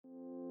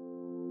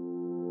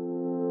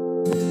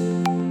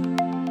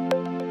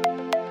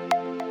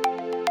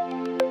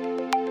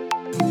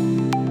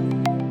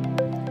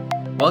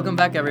Welcome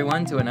back,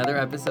 everyone, to another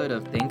episode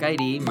of Think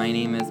ID. My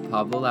name is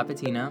Pablo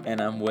Lapatina. And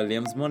I'm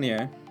Williams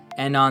Monier.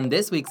 And on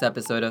this week's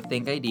episode of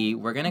Think ID,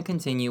 we're going to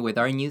continue with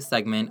our new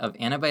segment of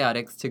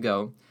Antibiotics to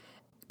Go,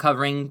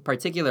 covering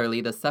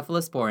particularly the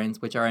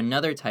cephalosporins, which are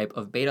another type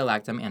of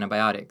beta-lactam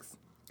antibiotics.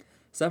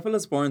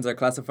 Cephalosporins are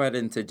classified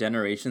into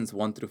generations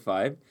 1 through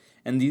 5,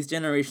 and these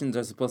generations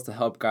are supposed to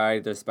help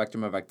guide their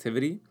spectrum of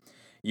activity.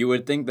 You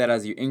would think that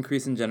as you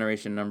increase in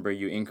generation number,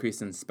 you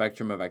increase in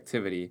spectrum of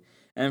activity.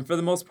 And for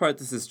the most part,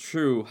 this is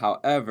true.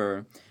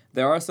 However,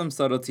 there are some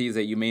subtleties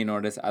that you may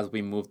notice as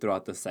we move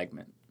throughout the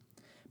segment.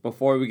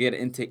 Before we get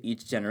into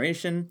each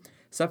generation,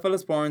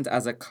 cephalosporins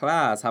as a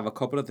class have a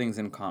couple of things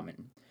in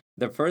common.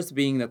 The first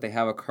being that they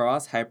have a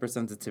cross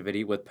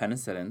hypersensitivity with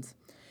penicillins.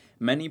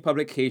 Many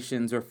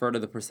publications refer to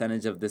the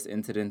percentage of this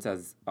incidence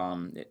as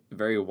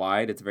very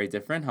wide. It's very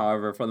different.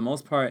 However, for the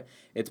most part,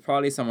 it's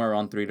probably somewhere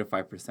around 3 to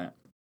 5%.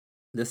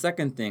 The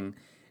second thing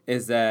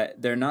is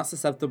that they're not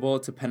susceptible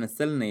to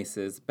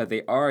penicillinases, but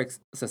they are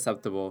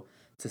susceptible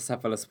to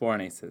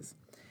cephalosporinases.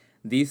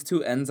 These two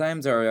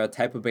enzymes are a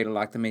type of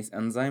beta-lactamase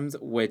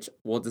enzymes, which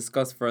we'll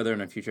discuss further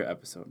in a future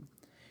episode.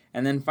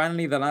 And then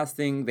finally, the last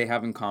thing they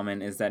have in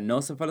common is that no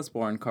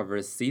cephalosporin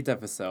covers C.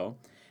 difficile,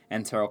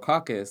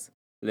 Enterococcus,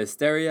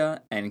 Listeria,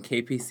 and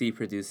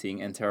KPC-producing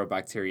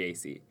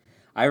Enterobacteriaceae.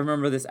 I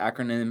remember this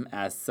acronym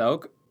as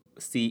CELK,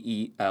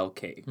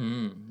 C-E-L-K.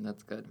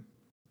 That's good.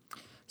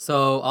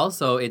 So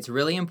also, it's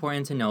really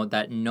important to note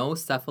that no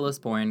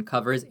cephalosporin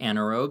covers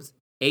anaerobes,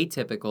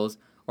 atypicals,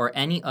 or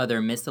any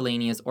other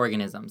miscellaneous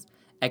organisms,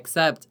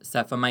 except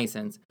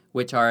cephamycins,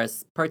 which are a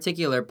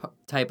particular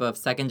type of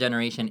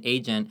second-generation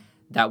agent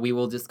that we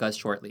will discuss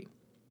shortly.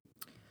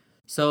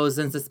 So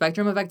since the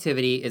spectrum of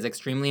activity is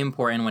extremely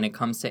important when it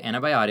comes to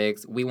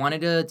antibiotics, we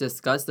wanted to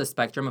discuss the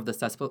spectrum of the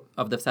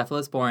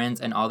cephalosporins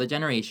and all the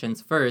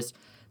generations first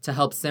to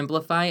help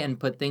simplify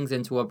and put things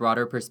into a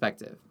broader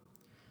perspective.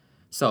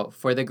 So,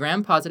 for the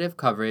gram-positive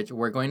coverage,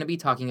 we're going to be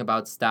talking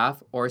about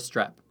staph or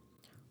strep.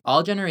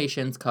 All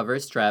generations cover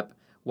strep,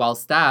 while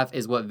staph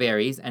is what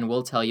varies, and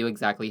we'll tell you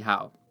exactly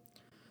how.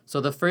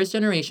 So the first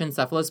generation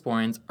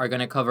cephalosporins are going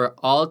to cover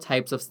all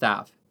types of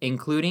staph,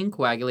 including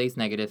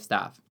coagulase-negative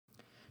staph.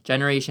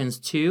 Generations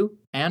 2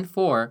 and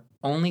 4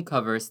 only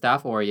cover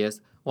Staph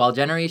aureus, while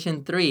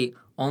Generation 3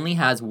 only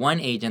has one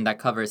agent that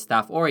covers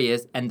Staph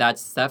aureus, and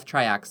that's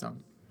ceftriaxone.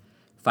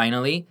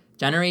 Finally,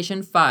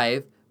 Generation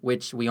 5,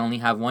 which we only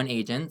have one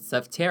agent,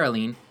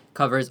 ceftaroline,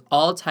 covers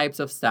all types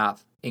of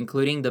staph,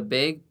 including the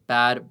big,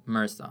 bad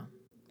MRSA.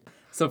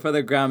 So for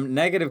the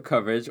gram-negative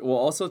coverage, we'll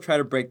also try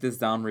to break this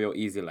down real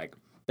easy like.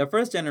 The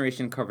first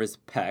generation covers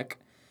PEC,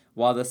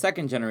 while the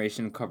second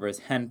generation covers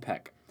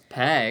HENPEC.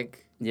 PEC?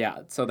 Yeah,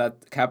 so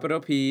that capital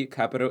P,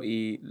 capital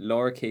E,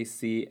 lowercase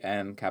c,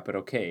 and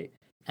capital K.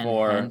 And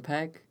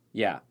HENPEC?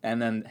 Yeah,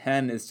 and then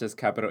HEN is just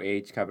capital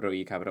H, capital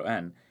E, capital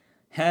N.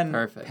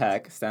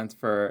 HENPEC stands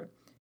for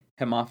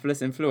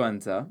Haemophilus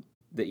influenza,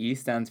 the E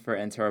stands for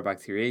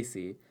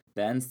Enterobacteriaceae,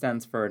 the N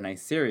stands for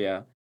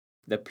Neisseria,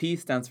 the P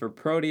stands for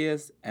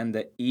Proteus, and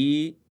the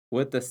E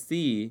with the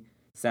C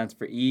stands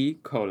for E.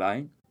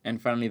 coli,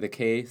 and finally the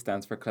K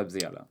stands for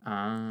Klebsiella.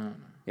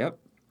 Yep.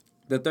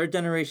 The third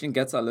generation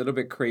gets a little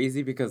bit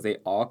crazy because they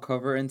all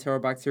cover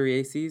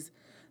Enterobacteriaceae,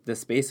 the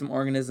spacem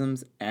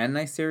organisms, and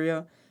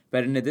Neisseria,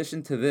 but in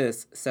addition to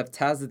this,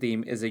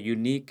 ceftazidime is a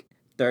unique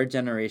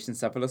third-generation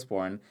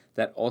cephalosporin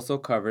that also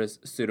covers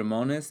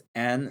Pseudomonas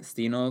and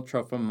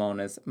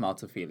Stenotrophomonas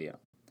maltophilia.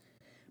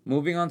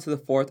 Moving on to the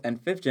fourth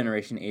and fifth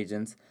generation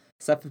agents,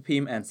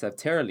 cefepime and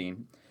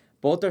ceftaroline,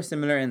 both are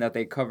similar in that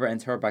they cover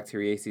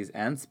Enterobacteriaceae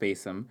and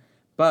spacem,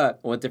 but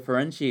what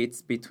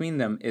differentiates between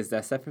them is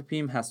that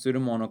cefepime has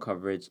Pseudomonal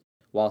coverage,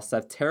 while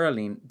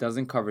ceftaroline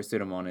doesn't cover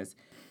Pseudomonas,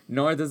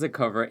 nor does it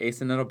cover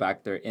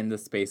Acinetobacter in the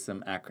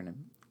spacem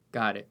acronym.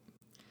 Got it.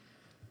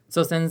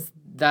 So since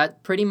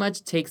that pretty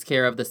much takes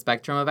care of the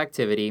spectrum of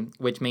activity,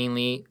 which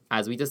mainly,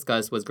 as we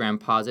discussed, was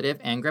gram-positive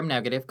and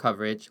gram-negative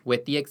coverage,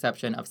 with the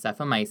exception of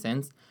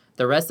cephamycins,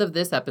 the rest of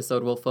this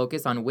episode will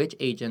focus on which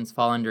agents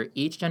fall under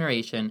each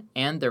generation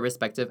and their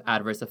respective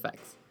adverse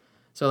effects.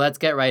 So let's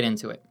get right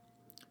into it.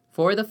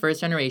 For the first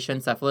generation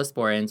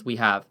cephalosporins, we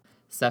have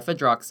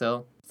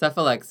cefadroxil,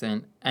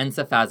 cephalexin, and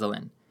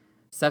cefazolin.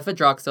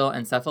 Cefadroxil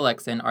and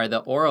cephalexin are the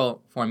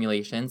oral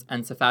formulations,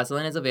 and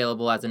cefazolin is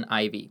available as an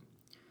IV.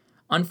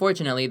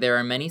 Unfortunately, there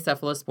are many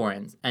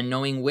cephalosporins, and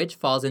knowing which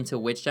falls into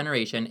which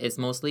generation is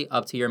mostly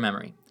up to your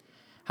memory.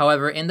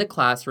 However, in the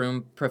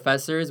classroom,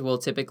 professors will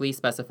typically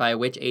specify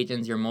which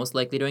agents you're most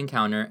likely to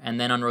encounter, and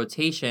then on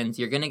rotations,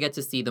 you're going to get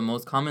to see the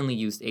most commonly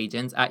used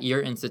agents at your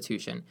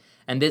institution,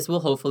 and this will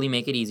hopefully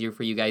make it easier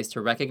for you guys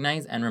to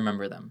recognize and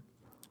remember them.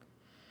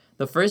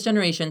 The first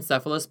generation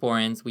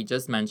cephalosporins we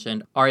just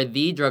mentioned are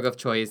the drug of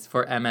choice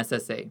for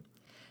MSSA.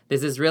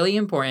 This is really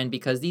important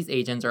because these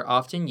agents are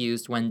often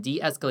used when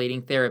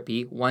de-escalating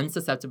therapy once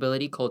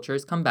susceptibility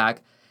cultures come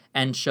back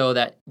and show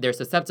that they're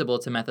susceptible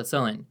to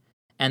methicillin,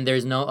 and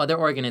there's no other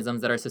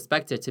organisms that are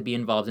suspected to be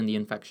involved in the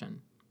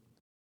infection.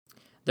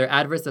 Their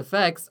adverse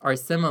effects are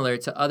similar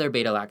to other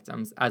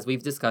beta-lactams, as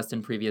we've discussed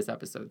in previous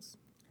episodes.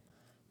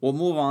 We'll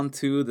move on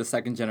to the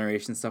second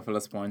generation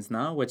cephalosporins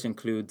now, which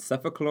include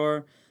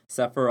cefaclor,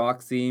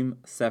 cefuroxime,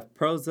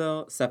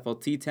 cefprozil,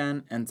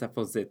 cephalotetan, and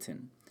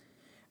cefoxitin.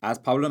 As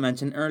Pablo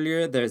mentioned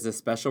earlier, there's a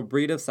special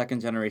breed of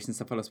second generation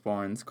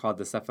cephalosporins called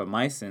the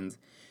cefamycins,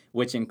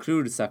 which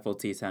include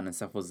cephalotetan and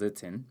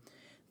cefoxitin.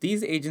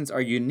 These agents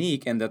are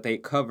unique in that they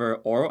cover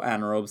oral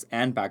anaerobes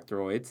and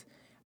bacteroids,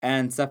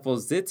 and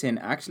cefoxitin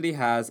actually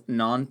has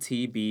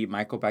non-TB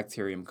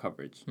mycobacterium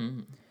coverage.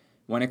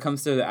 When it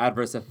comes to the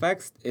adverse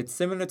effects, it's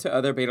similar to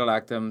other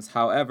beta-lactams.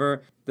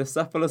 However, the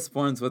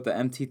cephalosporins with the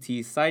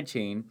MTT side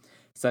chain,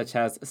 such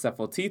as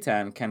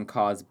cefotetan, can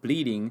cause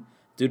bleeding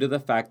due to the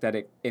fact that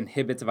it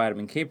inhibits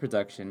vitamin K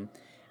production,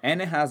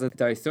 and it has a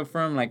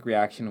disulfiram-like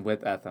reaction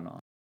with ethanol.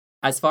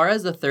 As far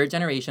as the third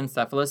generation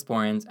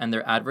cephalosporins and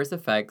their adverse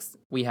effects,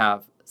 we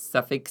have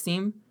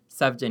cefixime,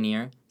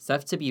 cefdinir,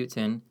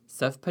 ceftibutin,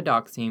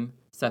 cefpodoxime,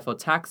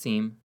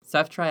 cefotaxime,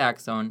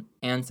 ceftriaxone,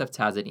 and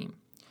ceftazidime.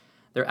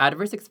 Their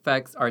adverse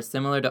effects are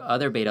similar to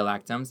other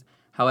beta-lactams.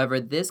 However,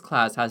 this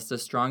class has the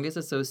strongest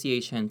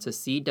association to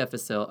C.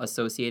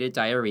 difficile-associated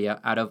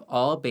diarrhea out of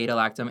all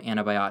beta-lactam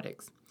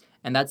antibiotics.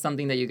 And that's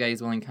something that you guys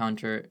will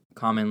encounter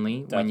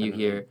commonly when you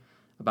hear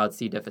about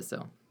C.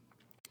 difficile.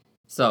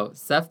 So,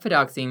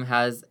 cefpodoxime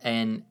has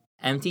an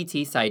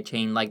MTT side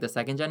chain like the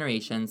second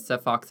generation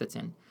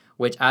cefoxitin,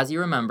 which, as you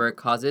remember,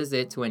 causes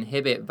it to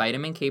inhibit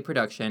vitamin K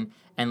production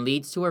and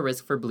leads to a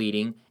risk for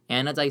bleeding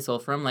and a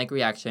disulfiram-like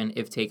reaction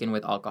if taken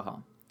with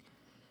alcohol.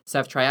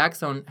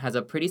 Ceftriaxone has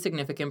a pretty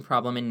significant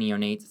problem in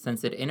neonates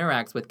since it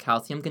interacts with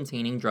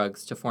calcium-containing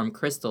drugs to form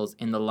crystals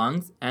in the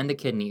lungs and the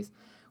kidneys,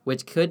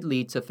 which could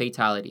lead to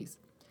fatalities.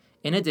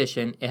 In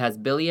addition, it has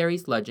biliary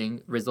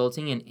sludging,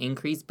 resulting in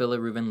increased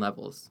bilirubin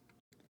levels.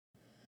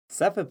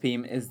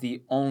 Cefepime is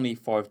the only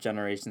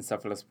fourth-generation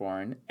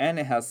cephalosporin, and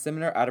it has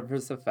similar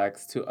adverse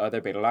effects to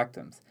other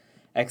beta-lactams,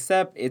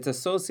 except it's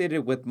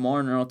associated with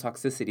more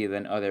neurotoxicity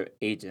than other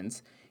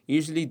agents,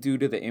 usually due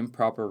to the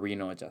improper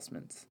renal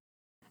adjustments.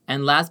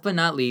 And last but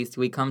not least,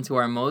 we come to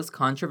our most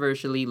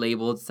controversially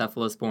labeled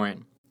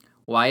cephalosporin.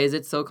 Why is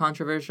it so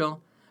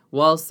controversial?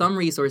 Well, some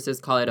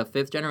resources call it a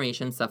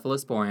fifth-generation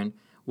cephalosporin,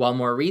 while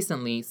more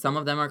recently, some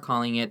of them are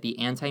calling it the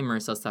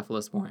anti-MRSA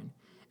cephalosporin.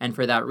 And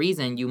for that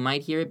reason, you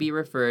might hear it be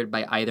referred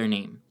by either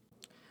name.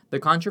 The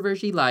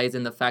controversy lies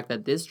in the fact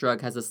that this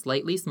drug has a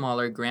slightly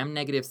smaller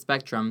gram-negative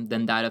spectrum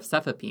than that of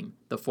cefepime,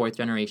 the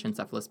fourth-generation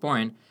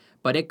cephalosporin,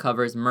 but it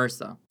covers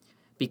MRSA,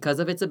 because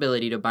of its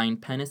ability to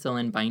bind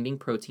penicillin-binding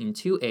protein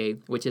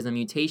 2A, which is a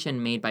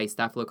mutation made by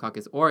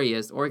Staphylococcus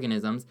aureus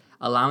organisms,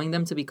 allowing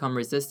them to become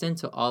resistant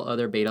to all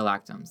other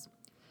beta-lactams.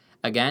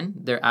 Again,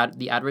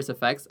 the adverse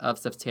effects of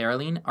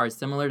ceftaroline are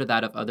similar to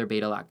that of other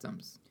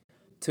beta-lactams.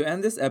 To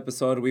end this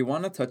episode, we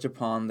want to touch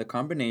upon the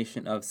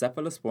combination of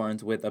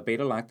cephalosporins with a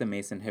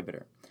beta-lactamase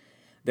inhibitor.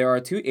 There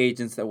are two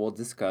agents that we'll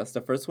discuss.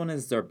 The first one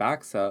is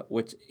Zerbaxa,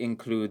 which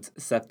includes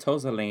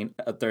ceftazolane,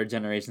 a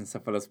third-generation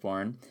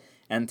cephalosporin,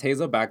 and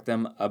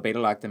tazobactam, a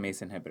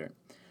beta-lactamase inhibitor.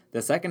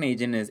 The second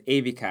agent is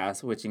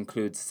Avicaz, which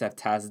includes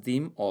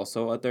ceftazidime,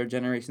 also a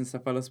third-generation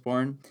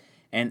cephalosporin,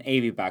 and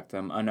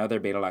avibactam, another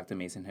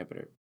beta-lactamase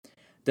inhibitor.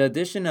 The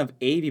addition of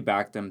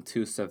avibactam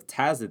to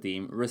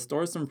ceftazidime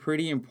restores some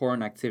pretty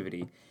important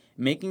activity,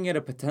 making it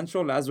a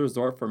potential last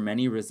resort for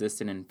many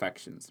resistant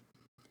infections.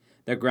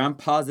 The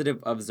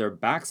gram-positive of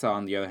Zerbaxa,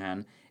 on the other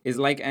hand, is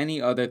like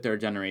any other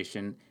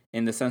third-generation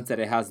in the sense that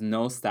it has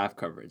no staph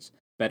coverage,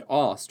 but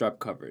all strep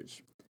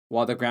coverage,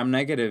 while the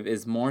gram-negative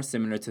is more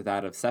similar to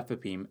that of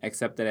cefepime,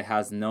 except that it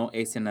has no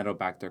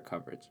Acinetobacter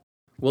coverage.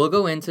 We'll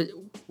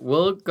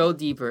go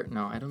deeper.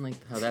 No, I don't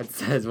like how that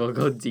says we'll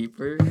go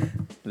deeper.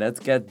 Let's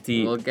get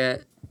deep.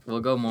 We'll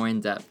go more in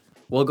depth.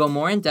 We'll go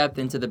more in depth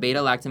into the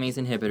beta-lactamase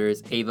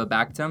inhibitors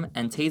avibactam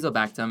and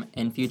tazobactam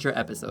in future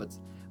episodes.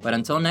 But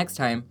until next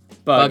time,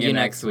 bug you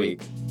next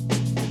week.